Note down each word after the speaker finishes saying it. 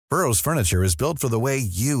Burrow's furniture is built for the way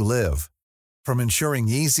you live. From ensuring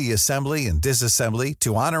easy assembly and disassembly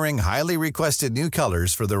to honoring highly requested new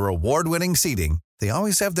colors for their award-winning seating, they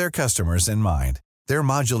always have their customers in mind. Their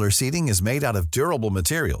modular seating is made out of durable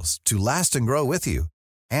materials to last and grow with you.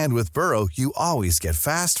 And with Burrow, you always get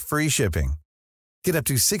fast, free shipping. Get up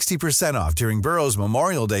to 60% off during Burrow's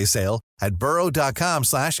Memorial Day sale at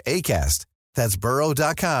burrow.com/ACAST. That's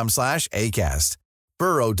burrow.com/ACAST.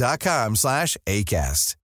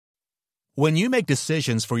 burrow.com/ACAST. When you make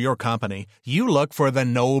decisions for your company, you look for the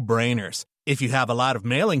no-brainers. If you have a lot of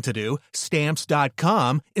mailing to do,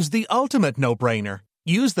 Stamps.com is the ultimate no-brainer.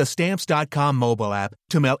 Use the Stamps.com mobile app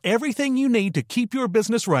to mail everything you need to keep your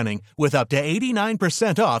business running with up to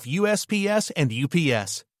 89% off USPS and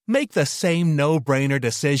UPS. Make the same no-brainer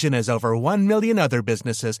decision as over 1 million other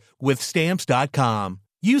businesses with Stamps.com.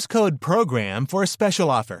 Use code PROGRAM for a special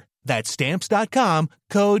offer. That's Stamps.com,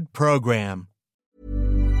 code PROGRAM.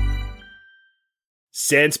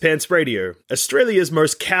 Sans Pants Radio, Australia's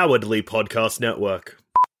most cowardly podcast network.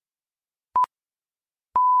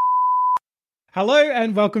 Hello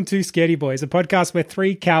and welcome to Scaredy Boys, a podcast where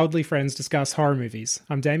three cowardly friends discuss horror movies.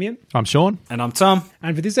 I'm Damien. I'm Sean. And I'm Tom.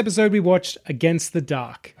 And for this episode we watched Against the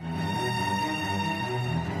Dark.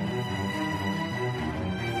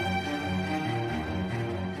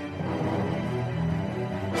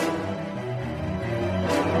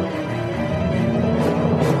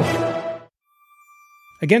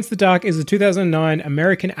 Against the Dark is a 2009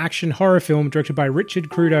 American action horror film directed by Richard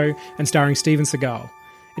Crudo and starring Steven Seagal.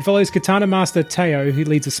 It follows katana master Teo, who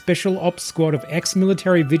leads a special ops squad of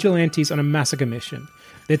ex-military vigilantes on a massacre mission.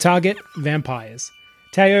 Their target, vampires.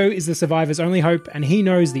 Teo is the survivor's only hope, and he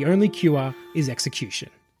knows the only cure is execution.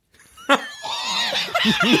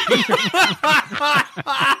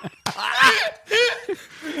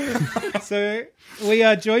 So we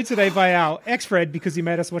are joined today by our ex-Fred because he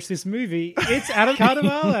made us watch this movie. It's Adam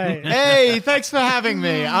Cardamale. Hey, thanks for having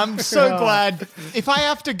me. I'm so glad. If I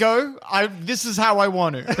have to go, this is how I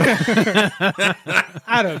want to.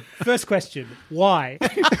 Adam, first question. Why?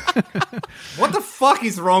 What the fuck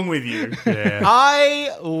is wrong with you? Yeah.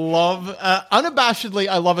 I love, unabashedly,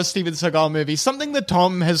 I love a Steven Seagal movie. Something that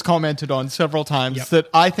Tom has commented on several times that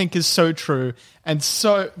I think is so true. And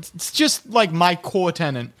so it's just like my core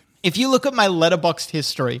tenet. If you look at my Letterboxd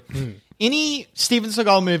history, any Steven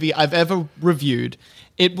Seagal movie I've ever reviewed,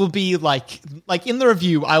 it will be like in the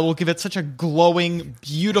review, I will give it such a glowing,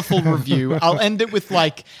 beautiful review. I'll end it with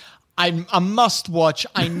like, I'm a must watch.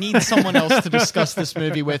 I need someone else to discuss this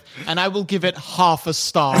movie with, and I will give it half a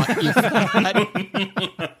star.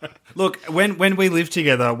 Look, when we lived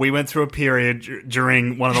together, we went through a period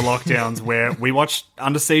during one of the lockdowns where we watched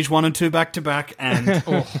Under Siege 1 and 2 back to back, and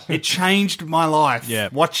it changed my life. Yeah.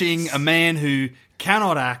 Watching a man who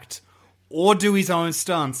cannot act or do his own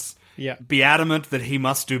stunts be adamant that he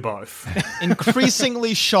must do both.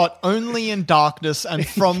 Increasingly shot only in darkness and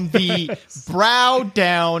from the brow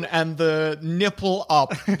down and the nipple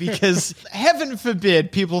up, because heaven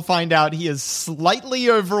forbid people find out he is slightly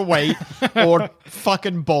overweight or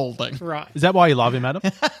fucking balding. Right. Is that why you love him, Adam?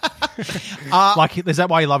 Is that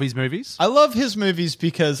why you love his movies? I love his movies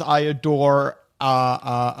because I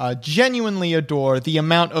genuinely adore the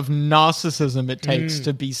amount of narcissism it takes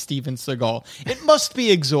to be Steven Seagal. It must be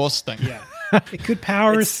exhausting. Yeah. It could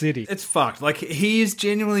power a city. It's fucked. Like, he is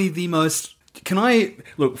genuinely the most...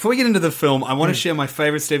 Look, before we get into the film, I want to share my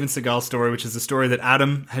favorite Steven Seagal story, which is a story that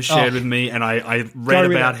Adam has shared with me, and I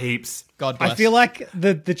read about heaps. God bless. I feel like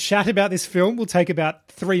the chat about this film will take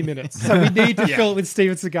about 3 minutes, so we need to fill it with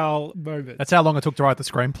Steven Seagal moments. That's how long it took to write the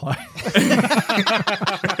screenplay.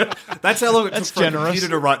 That's how long it took for a computer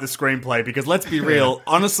to write the screenplay, because let's be real,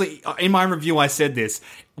 honestly, in my review I said this,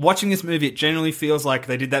 watching this movie, it generally feels like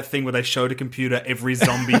they did that thing where they showed a computer every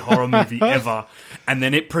zombie horror movie ever, and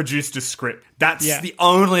then it produced a script. That's the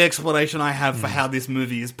only explanation I have for how this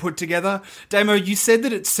movie is put together. Damo, you said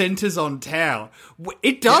that it centers on Tao.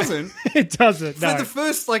 It doesn't. It doesn't, For the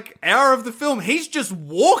first, hour of the film, he's just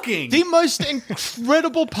walking. The most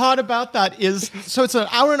incredible part about that is, so it's an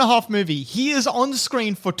hour and a half movie. He is on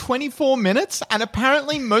screen for 24 minutes, and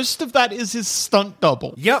apparently most of that is his stunt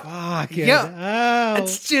double. Yep. Fuck yeah.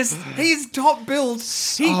 It's just, he's top billed.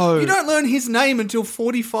 You don't learn his name until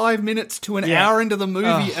 45 minutes to an hour into the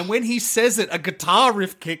movie, and when he says it, a guitar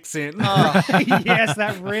riff kicks in. Yes,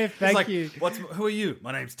 that riff. Thank you. Who are you?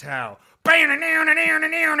 My name's Tao. There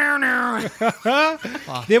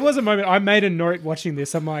was a moment I made a note watching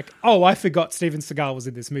this. I'm like, oh, I forgot Steven Seagal was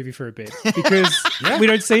in this movie for a bit because we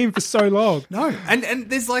don't see him for so long. No, and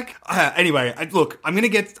there's anyway. Look, I'm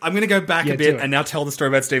gonna go back a bit and now tell the story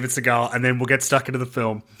about Steven Seagal, and then we'll get stuck into the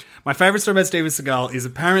film. My favorite story about Steven Seagal is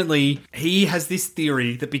apparently he has this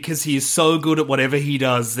theory that because he is so good at whatever he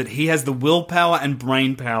does, that he has the willpower and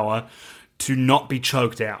brain power to not be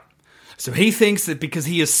choked out. So he thinks that because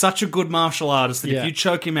he is such a good martial artist that if you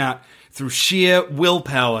choke him out through sheer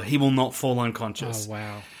willpower, he will not fall unconscious. Oh,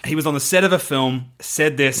 wow. He was on the set of a film,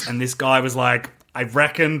 said this, and this guy was like, I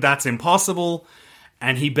reckon that's impossible.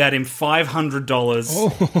 And he bet him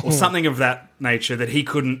 $500 or something of that nature that he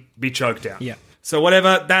couldn't be choked out. Yeah. So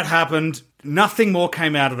whatever, that happened. Nothing more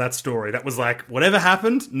came out of that story. That was like, whatever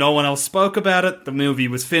happened, no one else spoke about it. The movie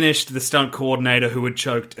was finished. The stunt coordinator who had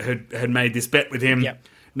choked had made this bet with him. Yep.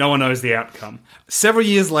 No one knows the outcome. Several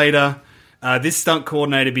years later, this stunt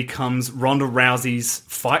coordinator becomes Ronda Rousey's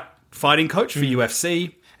fighting coach for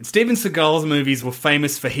UFC. And Steven Seagal's movies were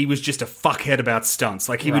famous for he was just a fuckhead about stunts.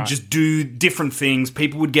 Like, he would just do different things.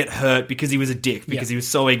 People would get hurt because he was a dick, because he was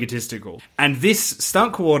so egotistical. And this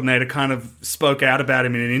stunt coordinator kind of spoke out about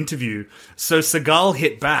him in an interview. So Seagal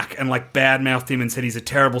hit back and, like, badmouthed him and said he's a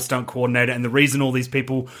terrible stunt coordinator, and the reason all these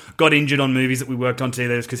people got injured on movies that we worked on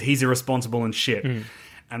together is because he's irresponsible and shit.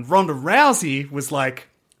 And Ronda Rousey was like,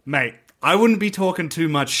 mate, I wouldn't be talking too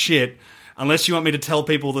much shit unless you want me to tell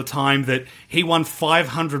people the time that he won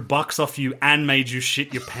 $500 off you and made you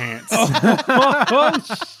shit your pants. Oh,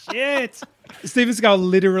 shit. Steven Seagal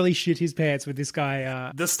literally shit his pants with this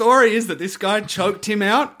guy. The story is that this guy choked him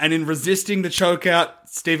out, and in resisting the choke out,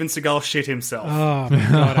 Steven Seagal shit himself. Oh, my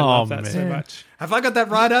God, I love that so much. Have I got that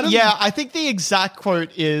right, Adam? Yeah, I think the exact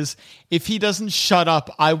quote is, if he doesn't shut up,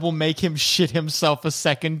 I will make him shit himself a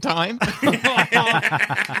second time.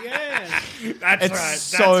 That's It's right.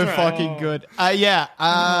 so That's right. fucking good.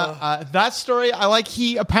 That story, I like.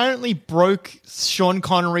 He apparently broke Sean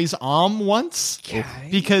Connery's arm once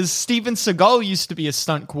because Steven Seagal used to be a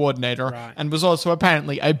stunt coordinator and was also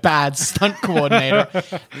apparently a bad stunt coordinator.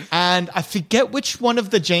 And I forget which one of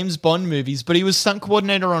the James Bond movies, but he was stunt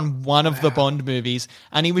coordinator on one of the Bond movies,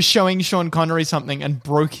 and he was showing Sean Connery something and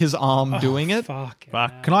broke his arm doing it. Fuck.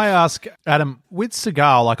 Can I ask, Adam, with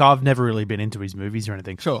Seagal, like, I've never really been into his movies or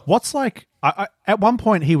anything. Sure. What's like, at one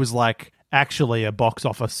point he was like actually a box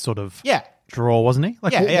office sort of draw, wasn't he?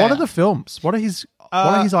 Like, what are the films? What are his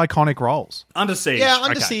iconic roles? Under Siege. Yeah,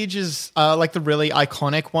 Under Siege is like the really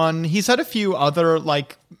iconic one. He's had a few other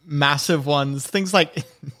like massive ones. Things like,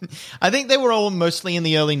 I think they were all mostly in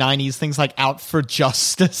the early 90s. Things like Out for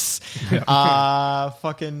Justice. One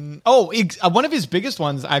of his biggest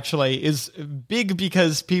ones actually is big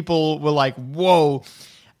because people were like, whoa.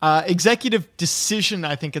 Executive Decision,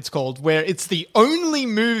 I think it's called, where it's the only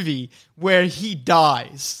movie where he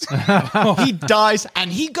dies. He dies,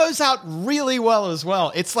 and he goes out really well as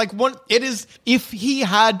well. It's like if he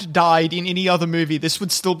had died in any other movie, this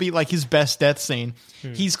would still be like his best death scene.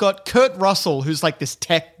 He's got Kurt Russell, who's like this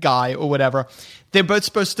tech guy or whatever. They're both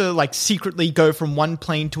supposed to like secretly go from one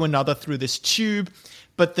plane to another through this tube.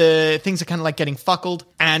 But the things are kind of like getting fuckled,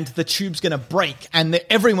 and the tube's going to break, and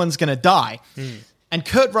everyone's going to die. And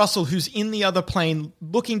Kurt Russell, who's in the other plane,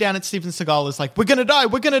 looking down at Steven Seagal, is like, we're going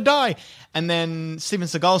to die. And then Steven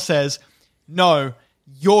Seagal says, no,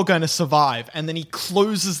 you're going to survive. And then he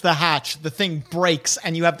closes the hatch, the thing breaks,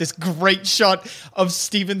 and you have this great shot of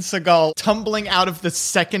Steven Seagal tumbling out of the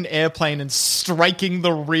second airplane and striking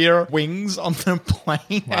the rear wings on the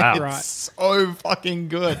plane. Wow. It's so fucking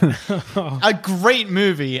good. A great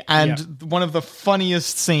movie, and one of the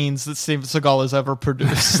funniest scenes that Steven Seagal has ever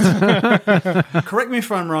produced. Correct me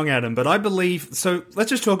if I'm wrong, Adam, but I believe... So let's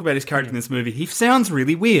just talk about his character in this movie. He sounds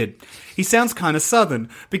really weird. He sounds kind of southern,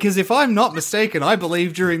 because if I'm not mistaken, I believe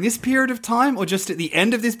during this period of time, or just at the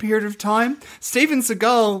end of this period of time, Steven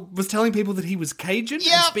Seagal was telling people that he was Cajun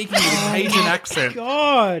and speaking with a Cajun accent.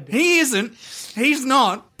 God. He isn't. He's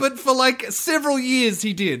not. But for like several years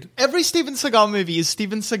he did. Every Steven Seagal movie is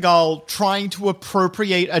Steven Seagal trying to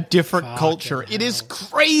appropriate a different culture. It is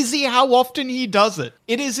crazy how often he does it.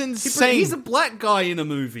 It is insane. He's a black guy in a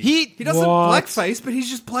movie. He doesn't blackface, but he's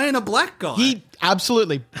just playing a black guy. He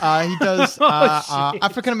absolutely. He does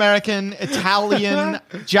African American, Italian,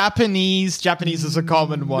 Japanese. Japanese is a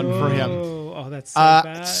common one for him. Oh, that's so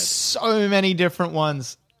bad. So many different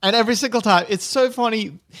ones. And every single time, it's so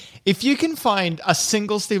funny. If you can find a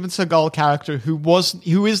single Steven Seagal character who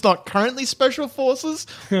is not currently Special Forces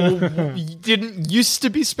or didn't used to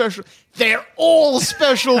be Special, they're all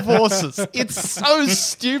Special Forces. It's so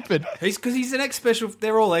stupid. Because he's an ex-special...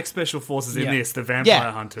 They're all ex-special forces in this, the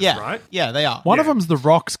vampire hunters, right? Yeah, they are. One of them's The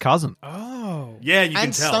Rock's cousin. Oh. Yeah, you can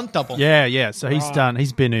And tell. stunt double. Yeah. So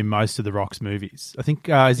he's been in most of The Rock's movies. I think,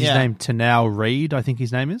 is his name Tanao Reed? I think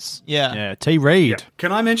his name is. Yeah. Yeah, T. Reed. Yeah.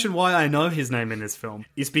 Can I mention why I know his name in this film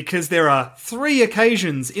is because there are 3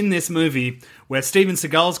 occasions in this movie where Steven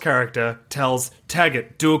Seagal's character tells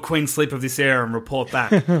Taggart, do a clean sweep of this area and report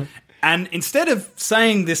back. And instead of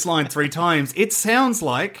saying this line 3 times, it sounds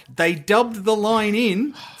like they dubbed the line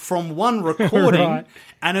in from one recording, right.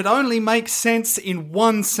 And it only makes sense in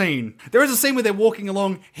one scene. There is a scene where they're walking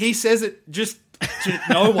along, he says it just to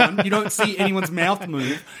no one. You don't see anyone's mouth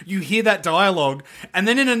move. You hear that dialogue. And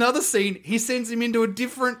then in another scene, he sends him into a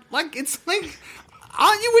different... it's like,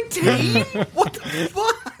 aren't you a team? What the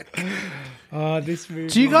fuck? Oh, this movie.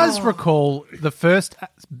 Do you guys recall the first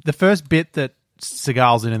bit that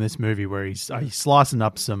Seagal's in this movie where he's slicing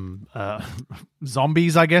up some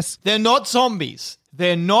zombies, I guess? They're not zombies.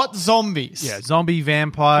 They're not zombies. Yeah, zombie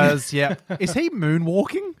vampires, yeah. Is he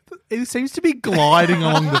moonwalking? He seems to be gliding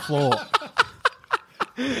along the floor.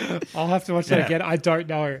 I'll have to watch that again. I don't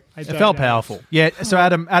know. It felt powerful. Yeah, so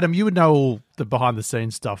Adam, you would know all the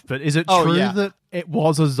behind-the-scenes stuff, but is it true that it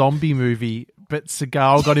was a zombie movie, but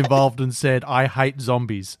Seagal got involved and said, I hate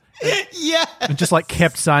zombies? Yeah. And just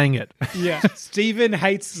kept saying it. Yeah. Steven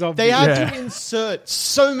hates zombies. They had to insert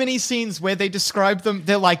so many scenes where they describe them.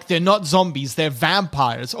 They're like, they're not zombies, they're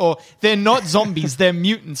vampires. Or they're not zombies, they're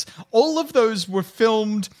mutants. All of those were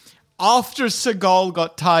filmed after Seagal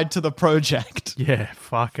got tied to the project. Yeah,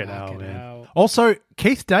 fucking hell, man. Also,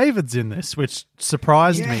 Keith David's in this, which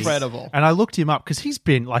surprised me. Incredible. And I looked him up because he's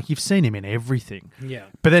been, you've seen him in everything. Yeah.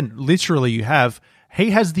 But then, literally, he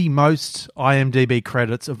has the most IMDb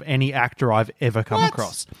credits of any actor I've ever come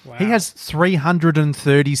across. Wow. He has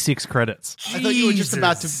 336 credits. Jesus. I thought you were just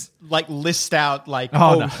about to list out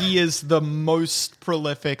he is the most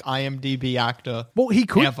prolific IMDb actor. Well, he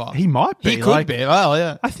could. Ever. He might be. He could be. Well,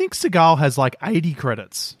 yeah. I think Seagal has 80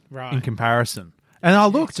 credits in comparison. And I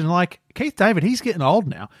looked and Keith David, he's getting old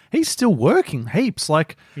now. He's still working heaps.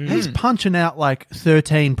 He's punching out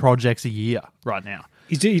 13 projects a year right now.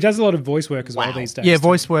 He does a lot of voice work as well these days. Yeah,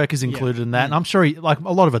 voice work is included in that. And I'm sure a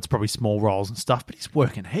lot of it's probably small roles and stuff, but he's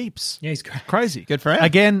working heaps. Yeah, he's great. Crazy. Good for him.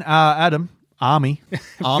 Again, Adam, Army.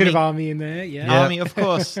 Bit of Army in there, yeah. Army, of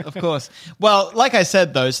course, of course. Well, like I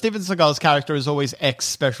said, though, Steven Seagal's character is always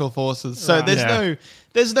ex-Special Forces, so there's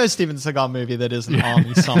no Steven Seagal movie that isn't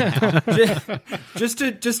Army somehow. Just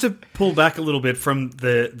to pull back a little bit from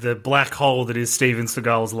the black hole that is Steven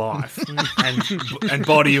Seagal's life and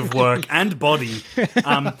body of work and body,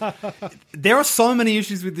 there are so many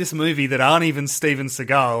issues with this movie that aren't even Steven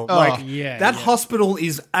Seagal. That hospital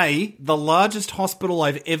is A, the largest hospital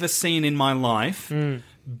I've ever seen in my life.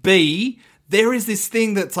 B, there is this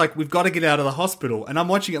thing that's we've got to get out of the hospital. And I'm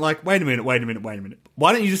watching it wait a minute.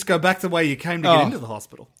 Why don't you just go back the way you came to get into the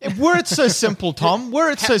hospital? Were it so simple, Tom?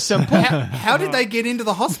 Were it so simple? How did they get into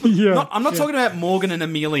the hospital? I'm not talking about Morgan and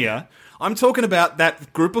Amelia. I'm talking about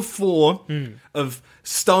that group of 4 of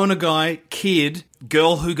stoner guy, kid,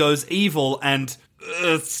 girl who goes evil, and...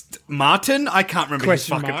 Martin? I can't remember I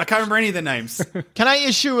can't remember any of the names. Can I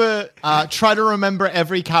issue a try to remember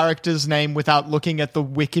every character's name without looking at the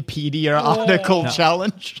Wikipedia article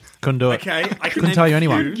challenge? Couldn't do it. Okay, I couldn't tell you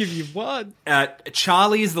anyone. I can give you one.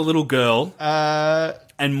 Charlie is the little girl,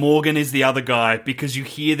 and Morgan is the other guy because you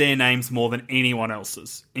hear their names more than anyone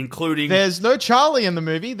else's, including... There's no Charlie in the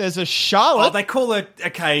movie. There's a Charlotte. Oh, they call her...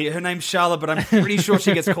 Okay, her name's Charlotte, but I'm pretty sure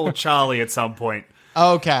she gets called Charlie at some point.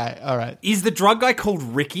 Okay, all right. Is the drug guy called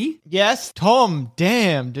Ricky? Yes. Tom,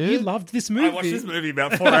 damn, dude. You loved this movie. I watched this movie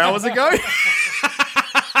about 4 hours ago.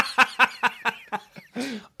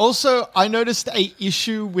 Also, I noticed a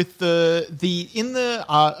issue with so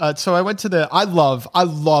I went to I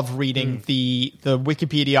love reading the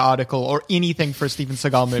Wikipedia article or anything for a Steven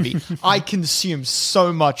Seagal movie. I consume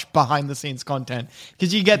so much behind the scenes content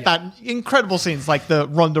because you get that incredible scenes like the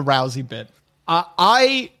Ronda Rousey bit.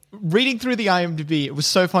 Reading through the IMDb, it was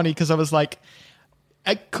so funny because I was like,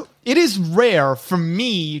 it is rare for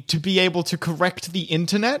me to be able to correct the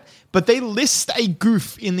internet, but they list a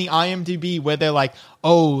goof in the IMDb where they're like,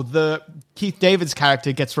 the Keith David's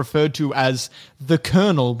character gets referred to as the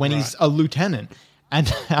Colonel when he's a lieutenant.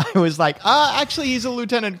 And I was like, actually, he's a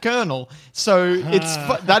lieutenant colonel. So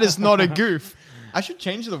that is not a goof. I should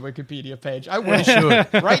change the Wikipedia page. I wish.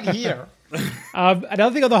 Right here.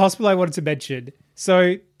 Another thing on the hospital I wanted to mention.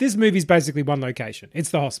 So this movie's basically one location. It's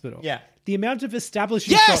the hospital. Yeah. The amount of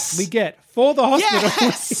establishing shots we get for the hospital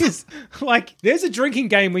is there's a drinking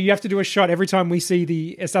game where you have to do a shot every time we see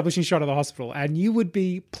the establishing shot of the hospital, and you would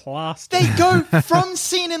be plastered. They go from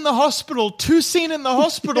scene in the hospital to scene in the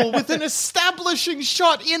hospital with an establishing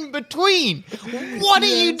shot in between. What are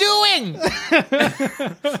you doing?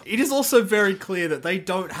 It is also very clear that they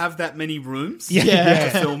don't have that many rooms to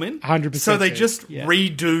film in. 100%. So they just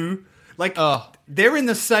redo... they're in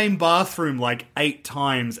the same bathroom like 8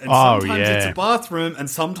 times, and sometimes it's a bathroom, and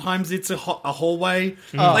sometimes it's a hallway.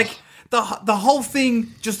 Like the whole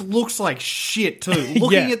thing just looks like shit too.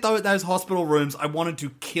 Looking at those hospital rooms, I wanted to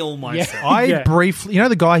kill myself. I briefly,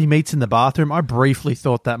 the guy he meets in the bathroom, I briefly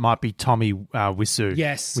thought that might be Tommy Wiseau.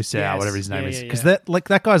 Wiseau, whatever his name is, because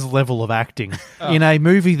that guy's level of acting in a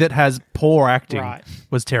movie that has poor acting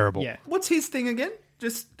was terrible. Yeah. What's his thing again?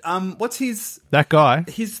 Just what's that guy?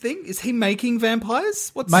 His thing? Is he making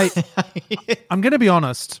vampires? Mate, I'm going to be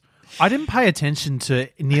honest. I didn't pay attention to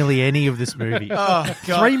nearly any of this movie.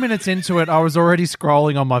 3 minutes into it, I was already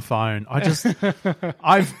scrolling on my phone.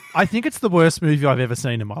 I think it's the worst movie I've ever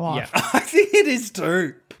seen in my life. Yeah. I think it is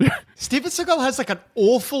too. Steven Seagal has like an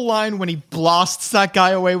awful line when he blasts that guy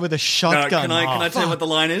away with a shotgun. Can I tell you what the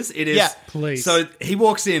line is? It is, please. So he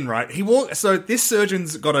walks in, right? So this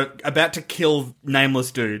surgeon's about to kill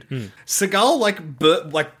nameless dude.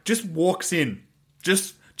 Seagal just walks in,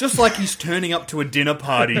 just like he's turning up to a dinner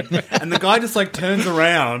party, and the guy just like turns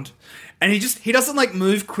around, and he doesn't like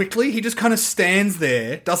move quickly. He just kind of stands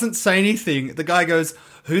there, doesn't say anything. The guy goes,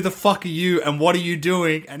 "Who the fuck are you, and what are you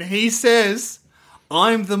doing?" And he says,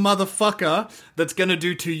 "I'm the motherfucker that's going to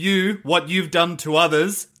do to you what you've done to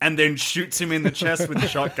others," and then shoots him in the chest with a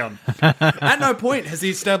shotgun. At no point has he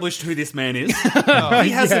established who this man is. He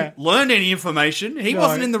hasn't learned any information. He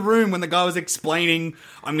wasn't in the room when the guy was explaining,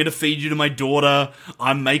 "I'm going to feed you to my daughter.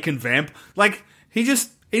 I'm making vamp." Like, he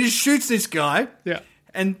just shoots this guy. Yeah.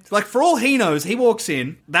 And, like, for all he knows, he walks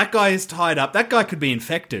in, that guy is tied up, that guy could be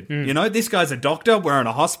infected. This guy's a doctor, we're in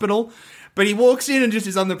a hospital. But he walks in and just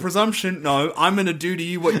is on the presumption, no, I'm going to do to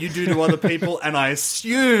you what you do to other people, and I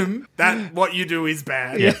assume that what you do is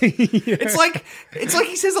bad. Yeah. It's like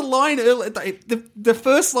he says a line earlier. The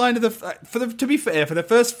first line of to be fair, for the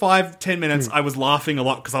first 5-10 minutes, I was laughing a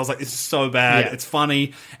lot because I was like, this is so bad. Yeah. It's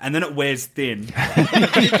funny, and then it wears thin.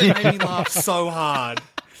 It made me laugh so hard.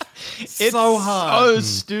 It's so hard. So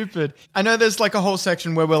stupid. I know there's like a whole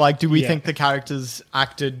section where we're like, do we think the characters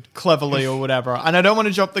acted cleverly or whatever? And I don't want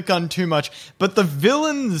to jump the gun too much, but the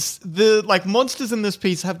villains, the like monsters in this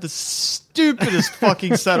piece have the stupidest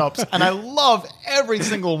fucking setups, and I love every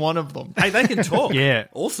single one of them. Hey, they can talk. Yeah.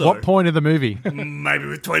 Also, what point of the movie? Maybe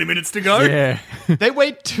with 20 minutes to go. Yeah. They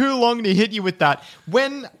wait too long to hit you with that.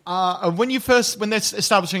 When they're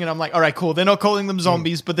establishing it, I'm like, all right, cool. They're not calling them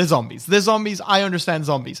zombies, but they're zombies. They're zombies. I understand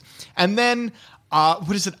zombies. And then,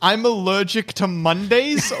 what is it? I'm allergic to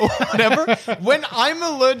Mondays or whatever. When I'm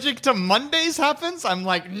allergic to Mondays happens, I'm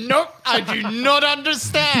like, nope, I do not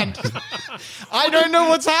understand. I don't know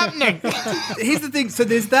what's happening. Here's the thing. So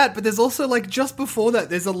there's that, but there's also like just before that,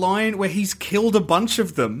 there's a line where he's killed a bunch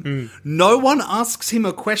of them. No one asks him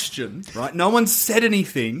a question, right? No one said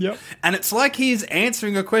anything. Yep. And it's like he's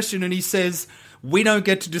answering a question and he says, we don't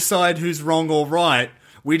get to decide who's wrong or right.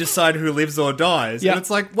 We decide who lives or dies. Yep. And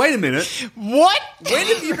it's like, wait a minute. What? When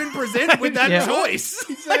have you been presented with that choice?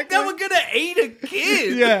 Exactly. Like, they were going to eat a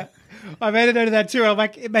kid. Yeah. I made a note of that too. I'm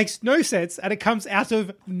like, it makes no sense, and it comes out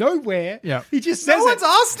of nowhere. Yeah. He just says no one's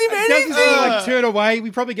asked him anything. Doesn't like turn away.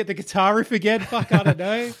 We probably get the guitar riff again. Fuck, I don't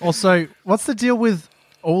know. Also, what's the deal with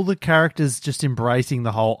all the characters just embracing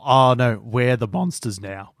the whole, oh no, we're the monsters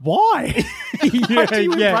now? Why? Why do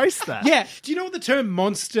you embrace that? Yeah. Do you know what the term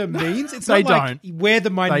monster means? It's They not like don't. we're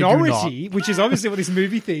the minority, which is obviously what this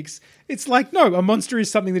movie thinks. It's like, no, a monster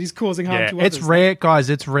is something that is causing harm to others. It's rare, guys.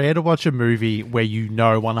 It's rare to watch a movie where you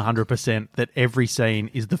know 100% that every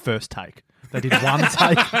scene is the first take. They did one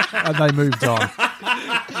take and they moved on.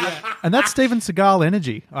 And that's Steven Seagal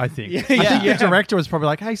energy, I think. I think the director was probably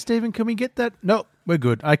like, hey, Steven, can we get that? No, we're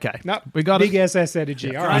good. Okay. Nope. We got Big it. SS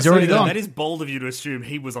energy. All right. He's already gone. That is bold of you to assume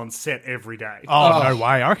he was on set every day. Oh, no way.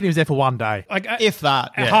 I reckon he was there for one day. Like, if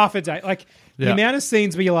that. Half a day. Like, the amount of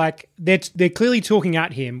scenes where you're like, they're clearly talking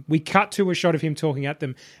at him. We cut to a shot of him talking at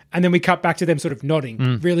them, and then we cut back to them sort of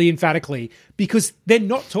nodding really emphatically because they're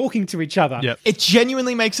not talking to each other. Yep. It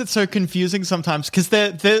genuinely makes it so confusing sometimes because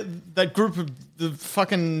that group of the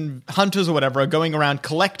fucking hunters or whatever are going around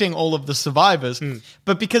collecting all of the survivors,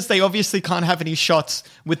 but because they obviously can't have any shots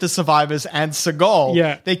with the survivors and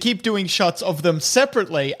Seagal, they keep doing shots of them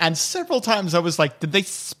separately, and several times I was like, did they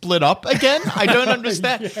split up again? I don't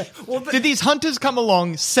understand. Well, did these hunters come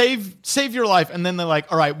along, save your life, and then they're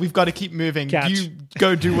like, all right, we've got to keep moving. Catch. You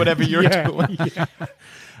go do whatever you're doing.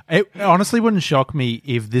 It honestly wouldn't shock me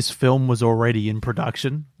if this film was already in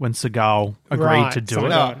production when Seagal agreed to do it.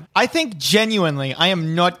 No, I think genuinely, I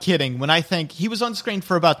am not kidding. When I think he was on screen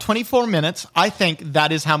for about 24 minutes, I think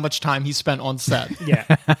that is how much time he spent on set.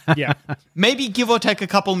 Yeah. Maybe give or take a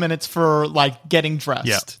couple minutes for like getting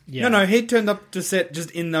dressed. Yeah. No, he turned up to set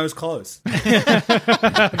just in those clothes.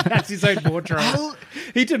 That's his own wardrobe.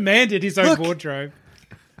 He demanded his own wardrobe.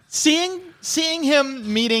 Seeing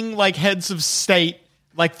him meeting like heads of state,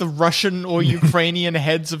 like the Russian or Ukrainian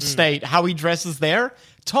heads of state, how he dresses there,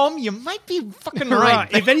 Tom, you might be fucking right.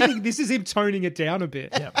 If anything, this is him toning it down a bit.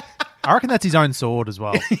 Yeah. I reckon that's his own sword as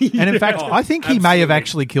well. And in fact, I think he may have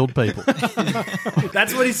actually killed people.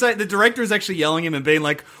 That's what he's saying. The director is actually yelling at him and being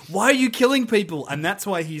like, "Why are you killing people?" And that's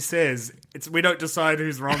why he says, we don't decide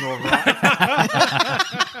who's wrong or right.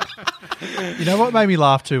 You know what made me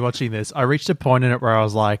laugh too watching this? I reached a point in it where I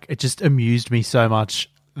was like, it just amused me so much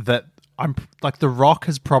that I'm like, The Rock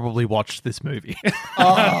has probably watched this movie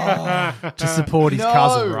to support his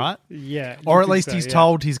cousin, right? Yeah. Or at least he's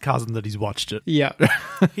told his cousin that he's watched it. Yeah.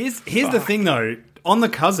 Here's the thing, though. On the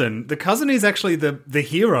cousin is actually the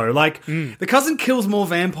hero. Like, the cousin kills more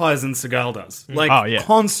vampires than Seagal does. Like,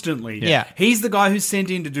 constantly. Yeah. He's the guy who's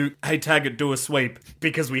sent in to do, "Hey, Taggart, do a sweep,"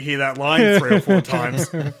 because we hear that line 3 or 4 times.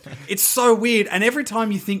 It's so weird. And every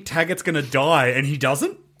time you think Taggart's going to die and he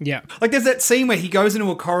doesn't. Yeah. Like, there's that scene where he goes into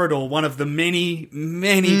a corridor, one of the many,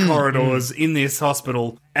 many corridors in this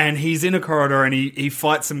hospital, and he's in a corridor and he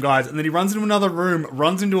fights some guys, and then he runs into another room,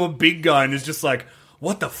 runs into a big guy, and is just like,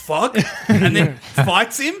 "What the fuck?" And then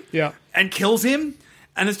fights him and kills him.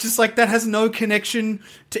 And it's just like, that has no connection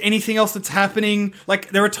to anything else that's happening. Like,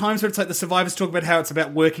 there are times where it's like the survivors talk about how it's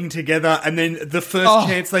about working together, and then the first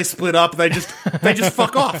chance they split up, they just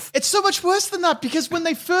fuck off. It's so much worse than that, because when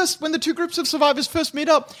the two groups of survivors first meet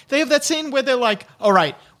up, they have that scene where they're like, "All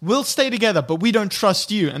right, we'll stay together, but we don't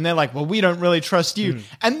trust you." And they're like, "Well, we don't really trust you."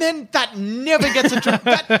 And then that never gets addressed.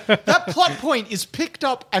 that plot point is picked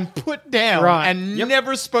up and put down and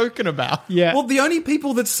never spoken about. Yeah. Well, the only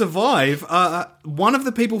people that survive are one of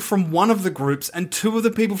the people from one of the groups and 2 of the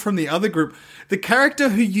people from the other group. The character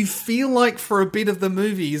who you feel like for a bit of the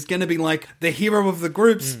movie is going to be like the hero of the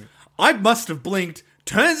groups. I must have blinked,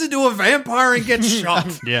 turns into a vampire and gets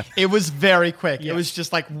shot. Yeah. It was very quick. It was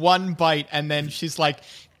just like one bite, and then she's like,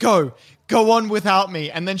 go on without me.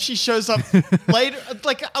 And then she shows up later,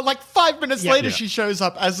 like 5 minutes later, she shows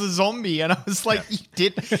up as a zombie. And I was like, "You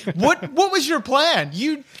did what was your plan?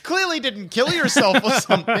 You clearly didn't kill yourself or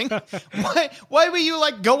something. Why were you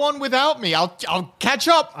like, go on without me? I'll catch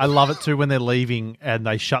up." I love it too when they're leaving and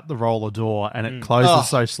they shut the roller door and it closes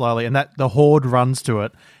so slowly, and that the horde runs to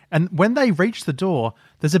it. And when they reach the door,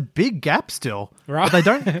 there's a big gap still. Right. But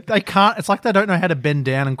they can't, it's like they don't know how to bend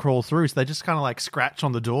down and crawl through, so they just kind of like scratch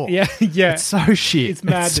on the door. Yeah. It's so shit. It's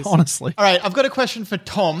madness. Honestly. All right, I've got a question for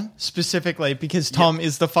Tom specifically, because Tom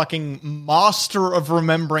is the fucking master of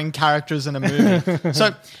remembering characters in a movie.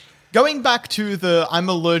 So, going back to the "I'm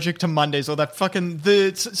allergic to Mondays" or that fucking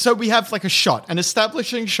so we have like an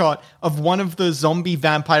establishing shot of one of the zombie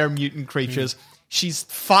vampire mutant creatures. She's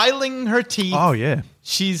filing her teeth. Oh, yeah.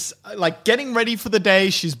 She's like getting ready for the day.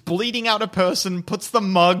 She's bleeding out a person, puts the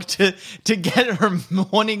mug to get her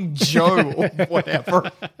morning Joe or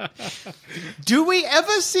whatever. Do we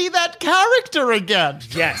ever see that character again?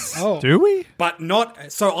 Yes. Oh. Do we? But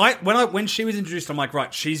not. So when she was introduced, I'm like,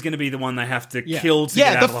 right, she's going to be the one they have to kill to get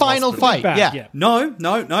Yeah, out the of the final hospital. fight. Yeah. No.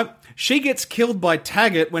 She gets killed by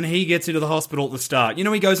Taggart when he gets into the hospital at the start. You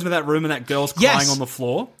know, he goes into that room and that girl's crying on the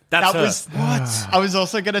floor. That's her. Was what I was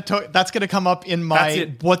also going to talk. That's going to come up in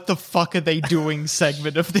my "What the fuck are they doing?"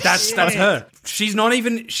 segment of this. That's her. She's not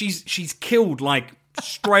even. She's killed like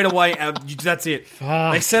straight away. That's it.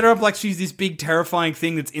 They set her up like she's this big terrifying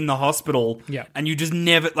thing that's in the hospital. Yeah. And you just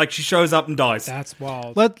never like she shows up and dies. That's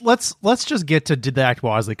wild. Let's just get to did they act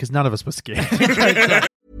wisely, because none of us were scared.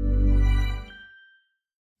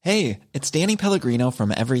 Hey, it's Danny Pellegrino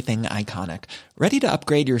from Everything Iconic. Ready to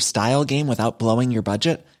upgrade your style game without blowing your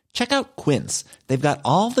budget? Check out Quince. They've got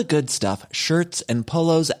all the good stuff, shirts and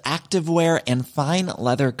polos, activewear, and fine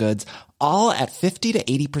leather goods, all at 50 to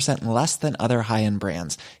 80% less than other high-end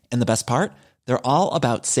brands. And the best part? They're all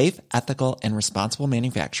about safe, ethical, and responsible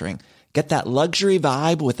manufacturing. Get that luxury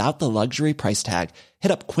vibe without the luxury price tag.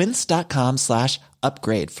 Hit up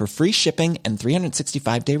quince.com/upgrade for free shipping and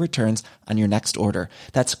 365-day returns on your next order.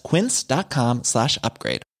 That's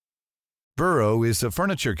quince.com/upgrade. Burrow is a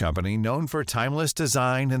furniture company known for timeless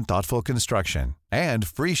design and thoughtful construction, and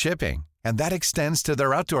free shipping, and that extends to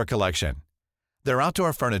their outdoor collection. Their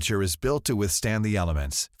outdoor furniture is built to withstand the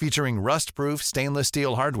elements, featuring rust-proof stainless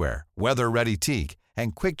steel hardware, weather-ready teak,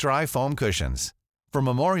 and quick-dry foam cushions. For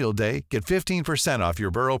Memorial Day, get 15% off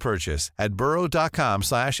your Burrow purchase at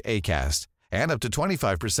burrow.com/ACAST and up to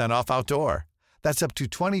 25% off outdoor. That's up to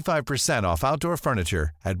 25% off outdoor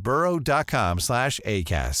furniture at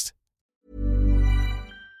burrow.com/ACAST.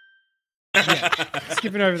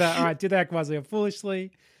 Skipping over that. All right, did they act wisely or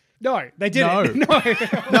foolishly? No, they didn't. No.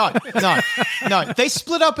 They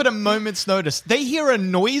split up at a moment's notice. They hear a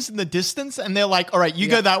noise in the distance and they're like, all right, you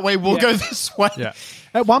go that way, we'll go this way. Yeah.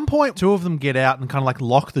 At one point, two of them get out and kind of like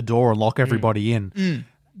lock the door and lock everybody in.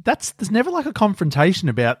 There's never like a confrontation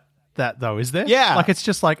about that though, is there? Yeah. Like it's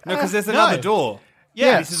just like, No, because there's another door.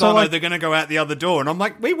 Yeah. This is, so no, like- they're going to go out the other door. And I'm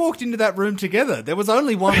like, we walked into that room together. There was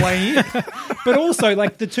only one way in. But also,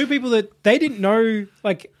 like, the two people that they didn't know,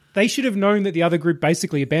 like, they should have known that the other group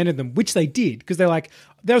basically abandoned them, which they did, because they're like,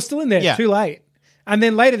 they were still in there too late. And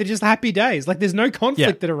then later, they're just happy days. Like, there's no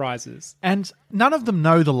conflict that arises. and none of them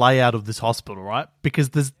know the layout of this hospital, right? Because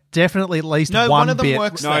there's definitely at least No, one one of them bit.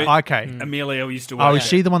 works there. Okay. Amelia used to work. Oh, is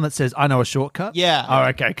she the one that says, I know a shortcut? Yeah. Oh,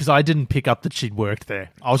 okay. Because I didn't pick up that she'd worked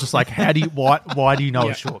there. I was just like, why do you know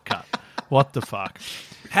a shortcut? What the fuck?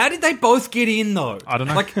 How did they both get in, though? I don't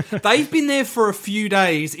know. Like, they've been there for a few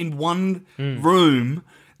days in one room.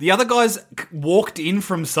 The other guys walked in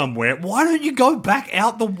from somewhere. Why don't you go back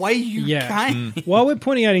out the way you came? While we're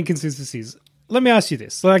pointing out inconsistencies, let me ask you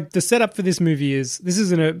this. Like, the setup for this movie is, this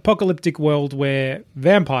is an apocalyptic world where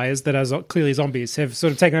vampires that are clearly zombies have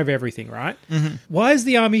sort of taken over everything, right? Mm-hmm. Why is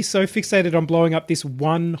the army so fixated on blowing up this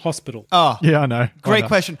one hospiel? Oh, Yeah, I know. great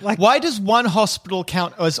question. Why does one hospital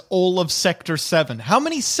count as all of Sector 7? How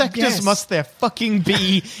many sectors must there fucking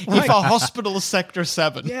be if a hospital is Sector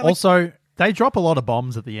 7? Yeah, Also, they drop a lot of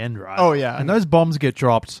bombs at the end, right? Oh, yeah. And those bombs get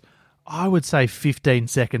dropped, I would say 15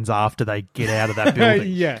 seconds after they get out of that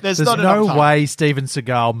building. Yeah. There's There's not no enough time. way Steven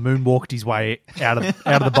Seagal moonwalked his way out of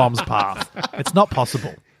the bomb's path. It's not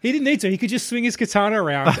possible. He didn't need to. He could just swing his katana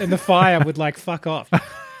around and the fire would, like, fuck off.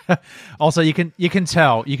 Also, you can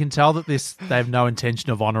tell that they have no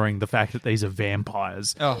intention of honoring the fact that these are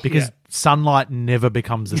vampires because sunlight never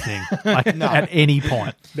becomes a thing at any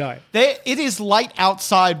point. No. It is light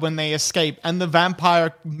outside when they escape, and the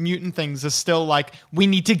vampire mutant things are still like, we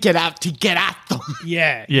need to get out to get at them.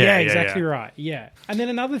 Yeah, Yeah, exactly yeah. right. Yeah. And then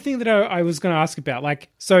another thing that I was going to ask about, like,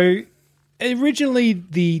 so originally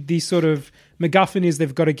the sort of MacGuffin is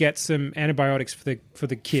they've got to get some antibiotics for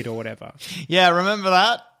the kid or whatever. Yeah, remember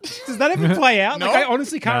that? Does that ever play out? No. Like, I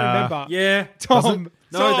honestly can't remember. Yeah. Tom.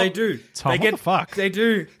 No, they do. Tom, they what the fuck? They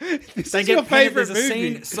do. This They is your favorite there's a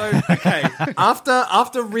movie. scene. So okay,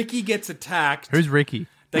 after Ricky gets attacked, Who's Ricky?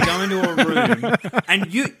 they go into a room,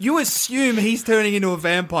 and you assume he's turning into a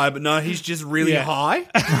vampire, but no, he's just really Yeah. high.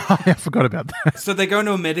 I forgot about that. So they go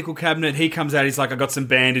into a medical cabinet. He comes out. He's like, I got some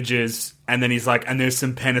bandages, and then he's like, and there's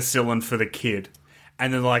some penicillin for the kid.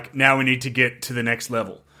 And then like, now we need to get to the next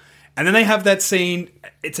level. And then they have that scene,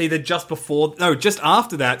 it's either just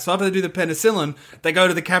after that. So after they do the penicillin, they go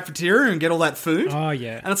to the cafeteria and get all that food. Oh,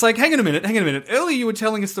 yeah. And it's like, hang on a minute. Earlier you were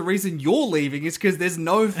telling us the reason you're leaving is because there's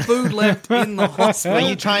no food left in the hospital. Are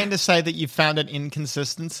you trying to say that you found an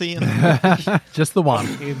inconsistency in the Just the one.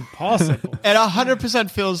 Impossible. It 100%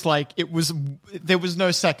 feels like there was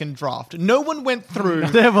no second draft. No one went through.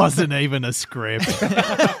 There wasn't even a script.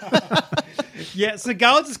 Yeah, so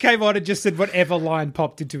Gal just came on and just said whatever line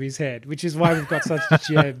popped into his head, which is why we've got such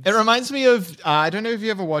gems. It reminds me of, I don't know if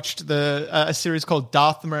you ever watched a series called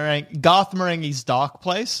Garth Marenghi's Dark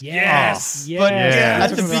Place. Yes. Yeah. But Yeah.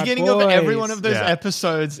 at the beginning of every one of those Yeah.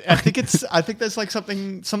 episodes, I think there's like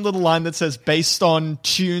some little line that says based on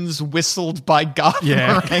tunes whistled by Garth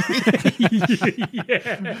Yeah.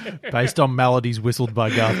 Marenghi. Based on melodies whistled by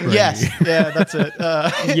Garth Marenghi. Yes, yeah, that's it.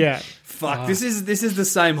 Yeah. Fuck, this is the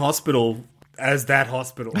same hospital as that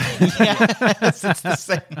hospital. Yes, it's the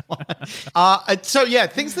same one. So yeah,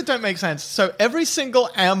 things that don't make sense. So every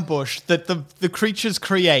single ambush that the creatures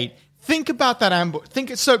create, think about that ambush.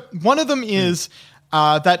 So one of them is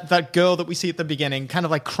that girl that we see at the beginning, kind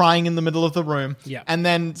of like crying in the middle of the room. Yeah. And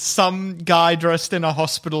then some guy dressed in a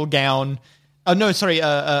hospital gown.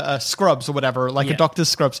 Scrubs or whatever, like a doctor's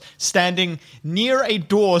scrubs, standing near a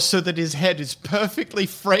door so that his head is perfectly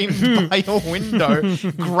framed by a window,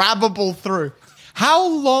 grabbable through. How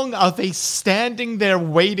long are they standing there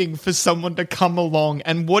waiting for someone to come along,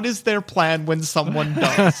 and what is their plan when someone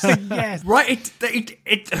does? Yes. Right?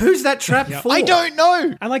 Who's that trap for? I don't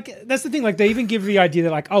know. And like, that's the thing, like, they even give the idea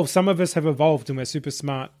that, like, oh, some of us have evolved and we're super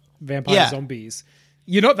smart vampire Yeah. zombies.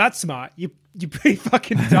 You're not that smart. You're you're pretty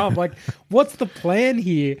fucking dumb. Like, what's the plan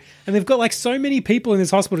here? And they've got like so many people in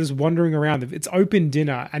this hospital just wandering around. It's open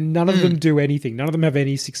dinner and none of them do anything. None of them have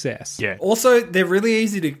any success. Yeah. Also, they're really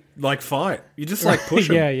easy to like fight. You just like push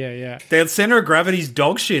them. Yeah. Their center of gravity's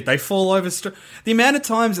dog shit. They fall over. The amount of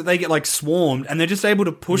times that they get like swarmed and they're just able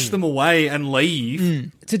to push them away and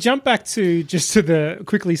leave. To jump back to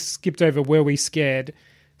quickly skipped over where we scared.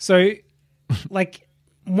 So, like,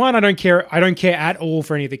 one, I don't care at all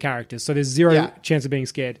for any of the characters, so there's zero chance of being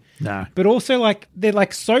scared. No. But also, like, they're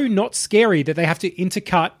like so not scary that they have to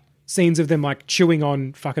intercut scenes of them like chewing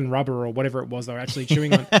on fucking rubber or whatever it was they were actually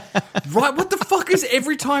chewing on. Right, what the fuck is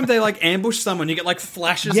every time they like ambush someone, you get like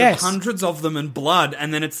flashes of hundreds of them and blood,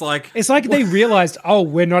 and then it's like they realized, oh,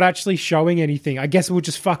 we're not actually showing anything. I guess we'll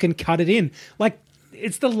just fucking cut it in. Like,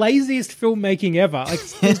 it's the laziest filmmaking ever. Like,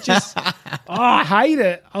 it's just, I hate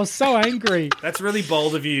it. I was so angry. That's really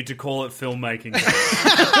bold of you to call it filmmaking.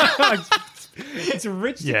 It's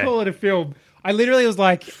rich to call it a film. I literally was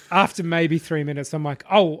like, after maybe 3 minutes, I'm like,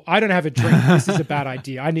 oh, I don't have a drink. This is a bad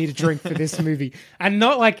idea. I need a drink for this movie. And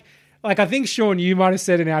not like I think, Sean, you might have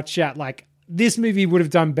said in our chat, like, this movie would have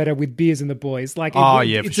done better with Beers and the Boys. Like,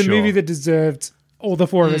 it's a movie that deserved all the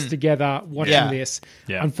four of us together watching this.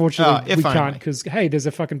 Yeah. Unfortunately, we can't because, hey, there's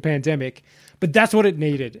a fucking pandemic. But that's what it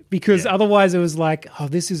needed, because otherwise it was like, oh,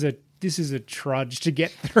 this is a trudge to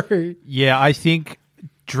get through. Yeah, I think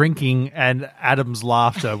drinking and Adam's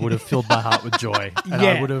laughter would have filled my heart with joy. And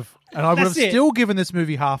I would have still given this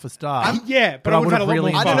movie half a star. But I would have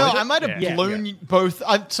really I don't know. I might have blown both.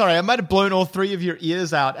 I'm sorry. I might have blown all three of your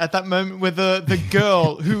ears out at that moment where the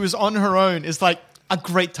girl who was on her own is like, a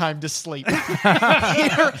great time to sleep.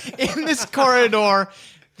 Here in this corridor,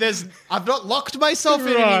 I've not locked myself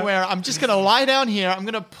in anywhere. I'm just going to lie down here. I'm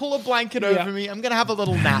going to pull a blanket over me. I'm going to have a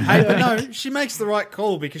little nap. Hey, but no, she makes the right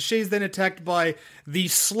call, because she's then attacked by the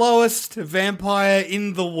slowest vampire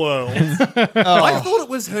in the world. I thought it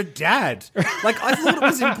was her dad. Like, I thought it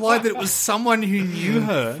was implied that it was someone who knew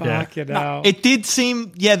her. Fucking hell. It did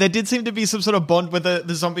seem, there did seem to be some sort of bond where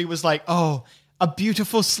the zombie was like, oh, a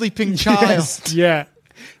beautiful sleeping child. Yes, yeah.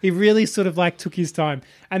 He really sort of like took his time.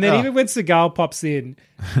 And then even when Seagal pops in,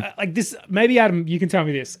 like this, maybe Adam, you can tell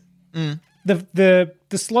me this. The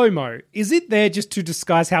slow-mo, is it there just to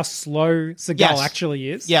disguise how slow Seagal actually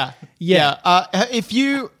is? Yeah. If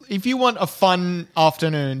you want a fun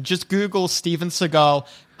afternoon, just Google Steven Seagal.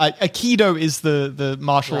 Aikido is the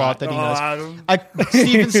martial art that he knows.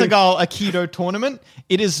 Steven Seagal Aikido tournament.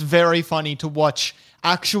 It is very funny to watch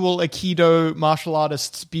actual Aikido martial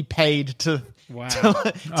artists be paid to let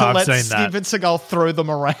Steven Seagal throw them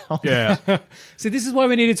around. Yeah. So this is why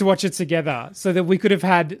we needed to watch it together, so that we could have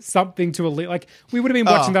had something to like we would have been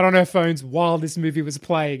watching that on our phones while this movie was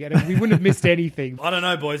playing, and we wouldn't have missed anything. I don't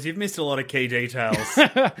know, boys. You've missed a lot of key details.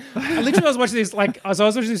 I was watching this, like, as I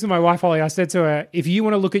was watching this with my wife, Holly, I said to her, if you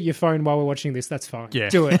want to look at your phone while we're watching this, that's fine. Yeah.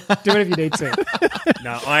 Do it. Do it if you need to.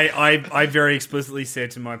 No, I very explicitly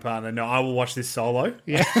said to my partner, no, I will watch this solo.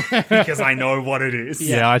 Yeah. Because I know what it is.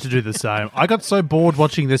 Yeah, I had to do the same. I got so bored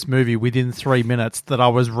watching this movie within 3 minutes that I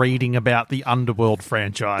was reading about the Underworld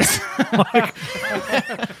franchise.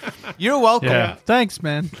 You're welcome. Yeah. Thanks,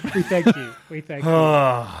 man. We thank you.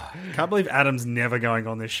 Can't believe Adam's never going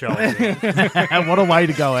on this show. What a way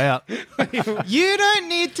to go out. You don't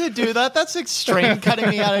need to do that. That's extreme, cutting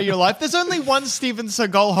me out of your life. There's only one Steven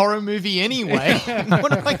Seagal horror movie anyway.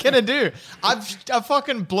 What am I going to do? I've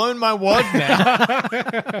fucking blown my wad now.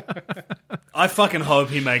 I fucking hope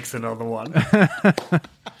he makes another one.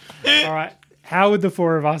 All right. How would the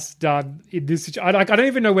four of us done in this situation? I don't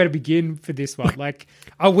even know where to begin for this one. Like,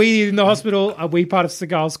 are we in the hospital? Are we part of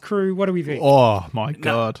Seagal's crew? What do we think? Oh, my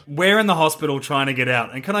God. We're in the hospital trying to get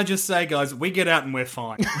out. And can I just say, guys, we get out and we're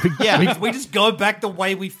fine. We just go back the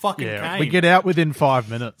way we fucking came. We get out within 5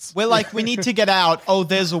 minutes. We're like, we need to get out. Oh,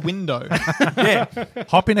 there's a window.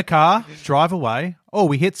 Hop in a car, drive away. Oh,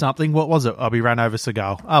 we hit something. What was it? Oh, we ran over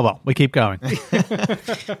Seagal. Oh, well, we keep going.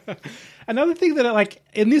 Another thing that, like,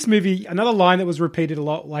 in this movie, another line that was repeated a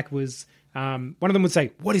lot, like, was one of them would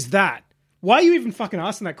say, "What is that? Why are you even fucking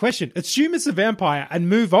asking that question? Assume it's a vampire and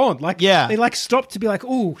move on." Like, they, like, stop to be like,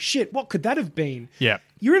 "Oh, shit, what could that have been?" Yeah.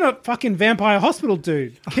 You're in a fucking vampire hospital,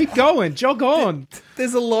 dude. Keep going. Jog on.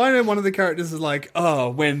 There's a line in one of the characters is like,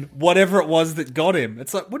 oh, when whatever it was that got him.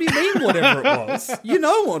 It's like, what do you mean whatever it was? You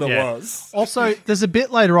know what it was. Also, there's a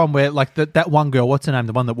bit later on where, like, that one girl, what's her name?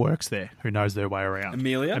 The one that works there, who knows their way around.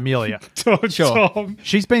 Amelia. Tom.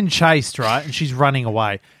 She's been chased, right? And she's running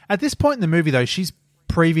away. At this point in the movie, though, she's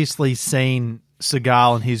previously seen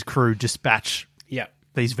Seagal and his crew dispatch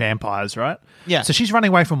these vampires, right? Yeah. So she's running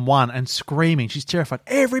away from one and screaming. She's terrified.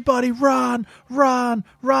 Everybody run, run,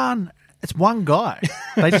 run. It's one guy.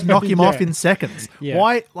 They just knock him off in seconds. Yeah.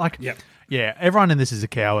 Why? Like, yeah, everyone in this is a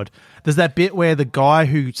coward. There's that bit where the guy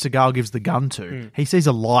who Seagal gives the gun to, he sees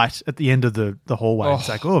a light at the end of the hallway. It's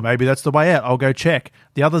like, oh, maybe that's the way out. I'll go check.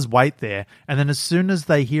 The others wait there. And then as soon as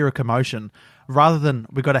they hear a commotion, rather than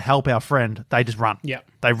we've got to help our friend, they just run. Yeah.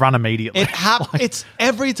 They run immediately. It's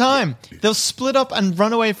every time. They'll split up and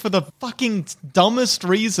run away for the fucking dumbest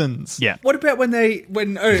reasons. Yeah. What about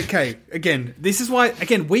okay, again, this is why,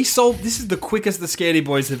 again, this is the quickest the Scaredy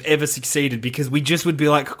Boys have ever succeeded, because we just would be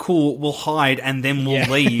like, cool, we'll hide and then we'll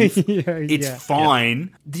leave. It's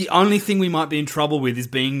fine. The only thing we might be in trouble with is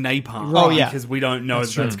being napalm. Because we don't know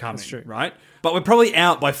that's coming, right? But we're probably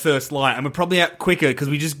out by first light, and we're probably out quicker because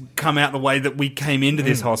we just come out the way that we came into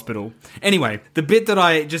this hospital. Anyway, the bit that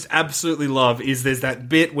I just absolutely love is there's that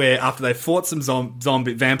bit where after they fought some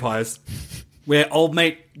zombie vampires, where old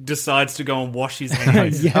mate decides to go and wash his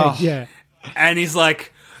hands. And he's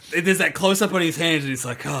like, there's that close-up on his hands, and he's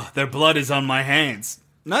like, oh, their blood is on my hands.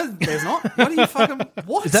 No, there's not. What are you fucking...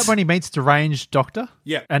 What? Is that when he meets the ranged doctor?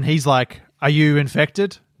 Yeah. And he's like, are you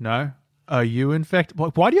infected? No. Are you infected?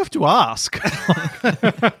 Why do you have to ask?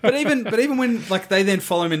 But even when like they then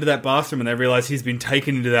follow him into that bathroom and they realize he's been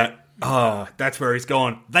taken into that, that's where he's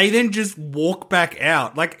gone. They then just walk back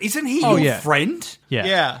out. Like, isn't he your friend?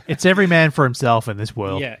 Yeah. It's every man for himself in this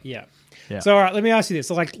world. Yeah. So, all right, let me ask you this.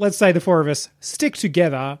 So, like, let's say the four of us stick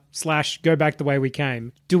together / go back the way we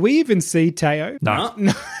came. Do we even see Teo? No.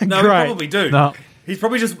 No, we probably do. No. He's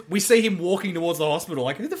probably just... We see him walking towards the hospital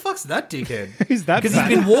like, who the fuck's that dickhead? Who's that? Because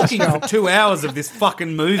he's been walking for 2 hours of this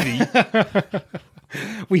fucking movie.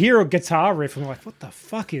 We hear a guitar riff and we're like, what the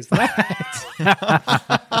fuck is that?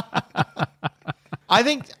 I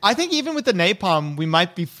think even with the napalm, we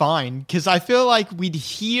might be fine, because I feel like we'd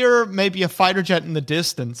hear maybe a fighter jet in the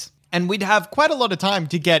distance, and we'd have quite a lot of time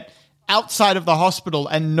to get outside of the hospital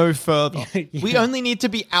and no further. We only need to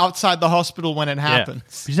be outside the hospital when it happens.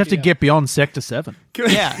 You just have to get beyond Sector 7.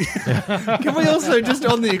 Can we also, just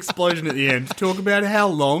on the explosion at the end, talk about how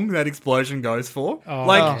long that explosion goes for?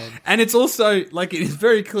 And it's also, like, it is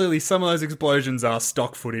very clearly some of those explosions are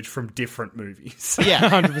stock footage from different movies. Yeah.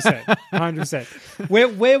 100%.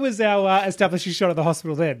 Where was our establishing shot of the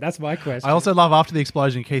hospital then? That's my question. I also love after the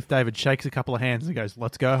explosion, Keith David shakes a couple of hands and goes,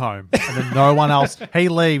 let's go home. And then no one else, he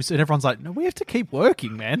leaves and everyone's like, no, we have to keep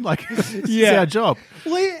working, man. Like, this is our job.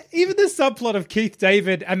 Well, even the subplot of Keith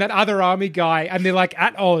David and that other army guy, and they're like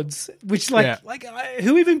at odds, which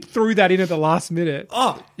who even threw that in at the last minute?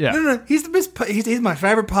 No. Here's the best. Here's my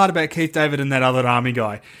favorite part about Keith David and that other army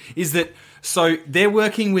guy is that so they're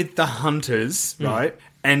working with the hunters, right?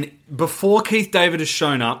 And before Keith David has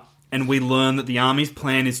shown up, and we learn that the army's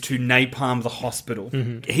plan is to napalm the hospital.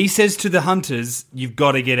 He says to the hunters, "You've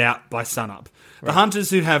got to get out by sunup." The hunters,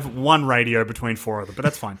 who have one radio between four of them, but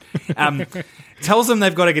that's fine, tells them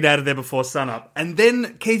they've got to get out of there before sunup. And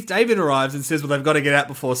then Keith David arrives and says, well, they've got to get out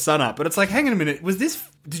before sunup. But it's like, hang on a minute,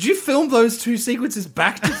 did you film those two sequences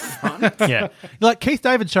back to front? Yeah. Like, Keith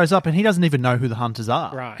David shows up and he doesn't even know who the hunters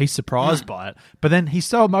are. Right. He's surprised by it. But then he's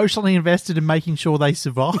so emotionally invested in making sure they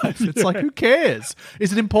survive. It's like, who cares?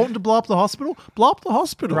 Is it important to blow up the hospital? Blow up the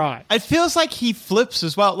hospital. Right. It feels like he flips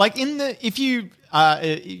as well. Like if you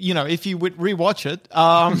would rewatch it,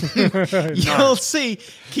 you'll see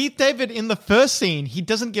Keith David in the first scene, he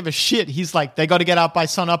doesn't give a shit. He's like, they got to get out by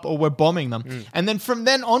sunup or we're bombing them. And then from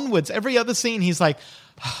then onwards, every other scene, he's like,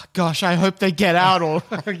 oh, gosh, I hope they get out. Or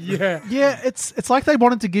Yeah, it's like they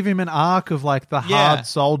wanted to give him an arc of like the hard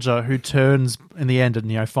soldier who turns in the end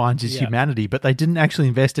and finds his humanity, but they didn't actually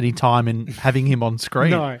invest any time in having him on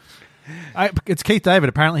screen. No. It's Keith David.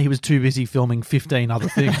 Apparently, he was too busy filming 15 other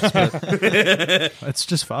things. But it's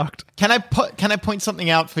just fucked. Can I point something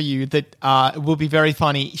out for you that will be very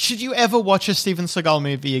funny? Should you ever watch a Steven Seagal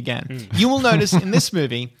movie again, you will notice in this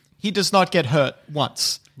movie he does not get hurt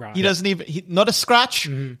once. Right. He doesn't even not a scratch,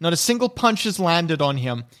 not a single punch has landed on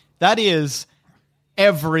him. That is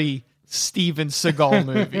every Steven Seagal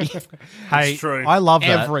movie. Hey, true. I love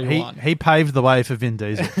that. Everyone. He paved the way for Vin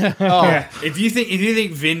Diesel. If you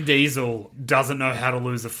think Vin Diesel doesn't know how to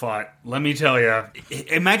lose a fight, let me tell you.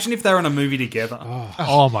 Imagine if they were in a movie together.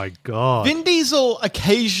 Oh my god. Vin Diesel,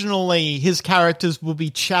 occasionally his characters will be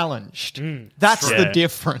challenged. That's True. the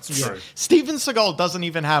difference. True. Steven Seagal doesn't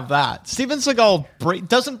even have that. Steven Seagal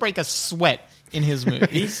doesn't break a sweat in his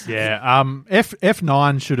movies.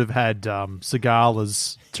 F9 should have had Seagal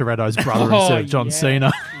as Toretto's brother instead of John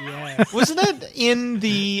Cena. Yeah. Wasn't it in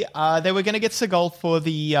the they were going to get Seagal for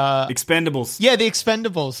the Expendables. Yeah, the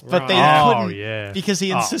Expendables, but they couldn't because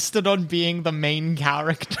he insisted on being the main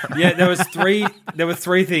character. Yeah, there were three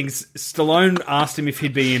things. Stallone asked him if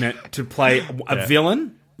he'd be in it to play a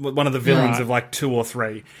villain, one of the villains of like 2 or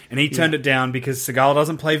 3, and he turned it down because Seagal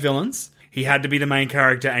doesn't play villains. He had to be the main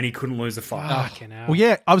character, and he couldn't lose a fight. Well,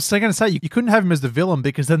 yeah, I was going to say, you couldn't have him as the villain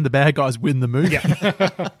because then the bad guys win the movie.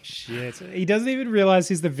 Shit. He doesn't even realize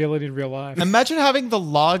he's the villain in real life. Imagine having the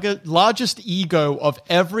largest ego of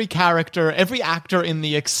every character, every actor in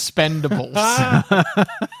The Expendables.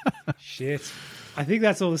 Shit. I think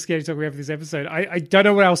that's all the scary talk we have for this episode. I don't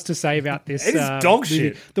know what else to say about this. It is dog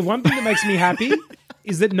shit. The one thing that makes me happy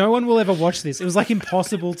is that no one will ever watch this. It was like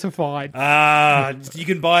impossible to find. You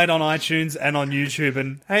can buy it on iTunes and on YouTube.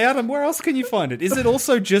 And hey, Adam, where else can you find it? Is it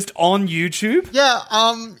also just on YouTube? Yeah,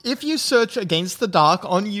 if you search Against the Dark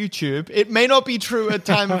on YouTube, it may not be true at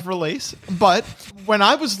time of release, but when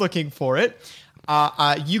I was looking for it,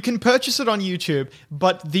 you can purchase it on YouTube,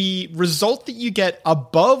 but the result that you get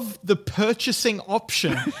above the purchasing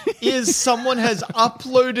option is someone has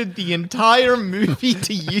uploaded the entire movie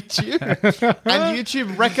to YouTube, and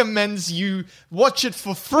YouTube recommends you watch it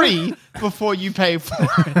for free before you pay for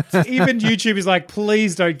it. Even YouTube is like,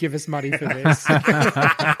 please don't give us money for this.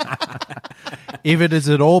 If it is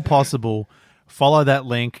at all possible, follow that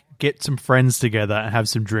link, get some friends together, and have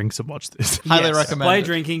some drinks and watch this. Highly recommend Play it.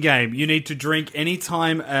 drinking game. You need to drink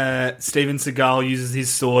anytime Steven Seagal uses his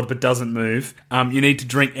sword but doesn't move. You need to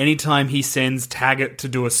drink anytime he sends Taggart to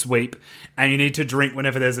do a sweep. And you need to drink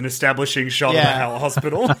whenever there's an establishing shot of a hell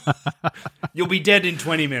hospital. You'll be dead in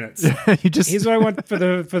 20 minutes. Here's what I want for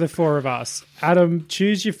the 4 of us. Adam,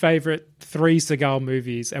 choose your favorite 3 Seagal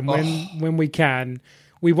movies, and when we can,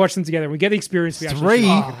 we watch them together. We get the experience we actually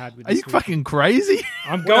had with Are you fucking crazy?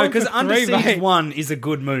 I'm going because for Under 3, Siege mate. 1 is a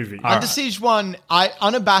good movie. Under Siege 1, I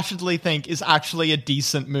unabashedly think is actually a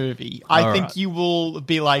decent movie. I think you will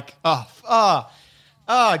be like, Gary,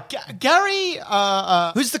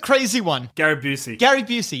 who's the crazy one? Gary Busey. Gary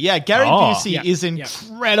Busey. Yeah, Gary Busey is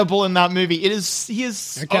incredible in that movie. He is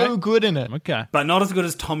so good in it. Okay. But not as good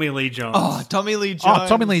as Tommy Lee Jones. Oh, Tommy Lee Jones. Oh,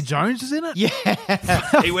 Tommy Lee Jones is in it? Yeah.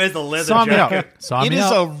 He wears the leather Sign me jacket. up. Sign It me is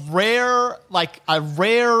up. a rare,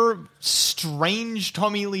 strange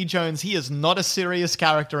Tommy Lee Jones. He is not a serious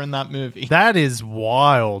character in that movie. That is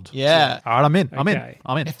wild. Yeah. All right, I'm in. Okay.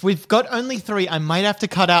 I'm in. If we've got only 3, I might have to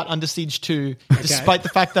cut out Under Siege 2, despite the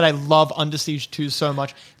fact that I love Under Siege 2 so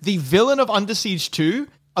much. The villain of Under Siege 2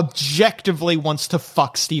 objectively wants to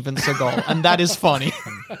fuck Steven Seagal, and that is funny.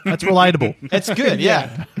 That's relatable. It's good,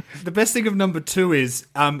 yeah. The best thing of number 2 is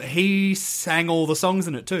he sang all the songs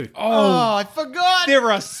in it too. Oh, I forgot.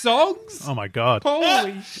 There are songs? Oh my god.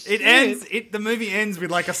 Holy shit. The movie ends with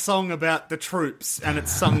like a song about the troops, and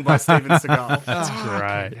it's sung by Steven Seagal. That's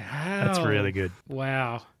great. That's really good.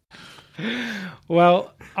 Wow.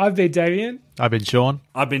 Well, I've been Damien. I've been Sean.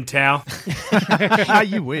 I've been Tao.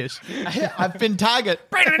 You wish. I've been Taggart.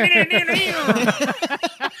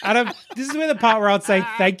 Adam, this is where the part where I'd say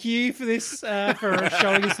thank you for this, for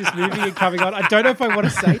showing us this movie and coming on. I don't know if I want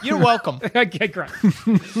to say. You're welcome. Okay, great.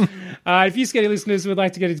 If you scaredy listeners would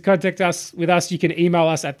like to get in contact with us, you can email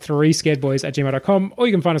us at 3scaredboys@gmail.com, or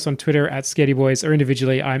you can find us on Twitter at scaredyboys, or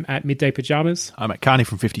individually, I'm at Midday Pajamas. I'm at Carney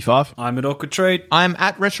from 55. I'm at Awkward Trade. I'm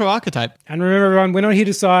at Retro Archetype. And remember, everyone, we're not here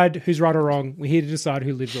to decide who's right or wrong. We're here to decide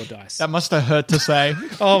who lives or dies. That must have hurt to say.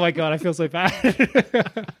 Oh my God, I feel so bad.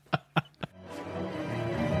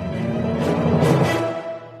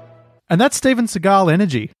 And that's Steven Seagal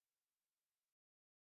energy.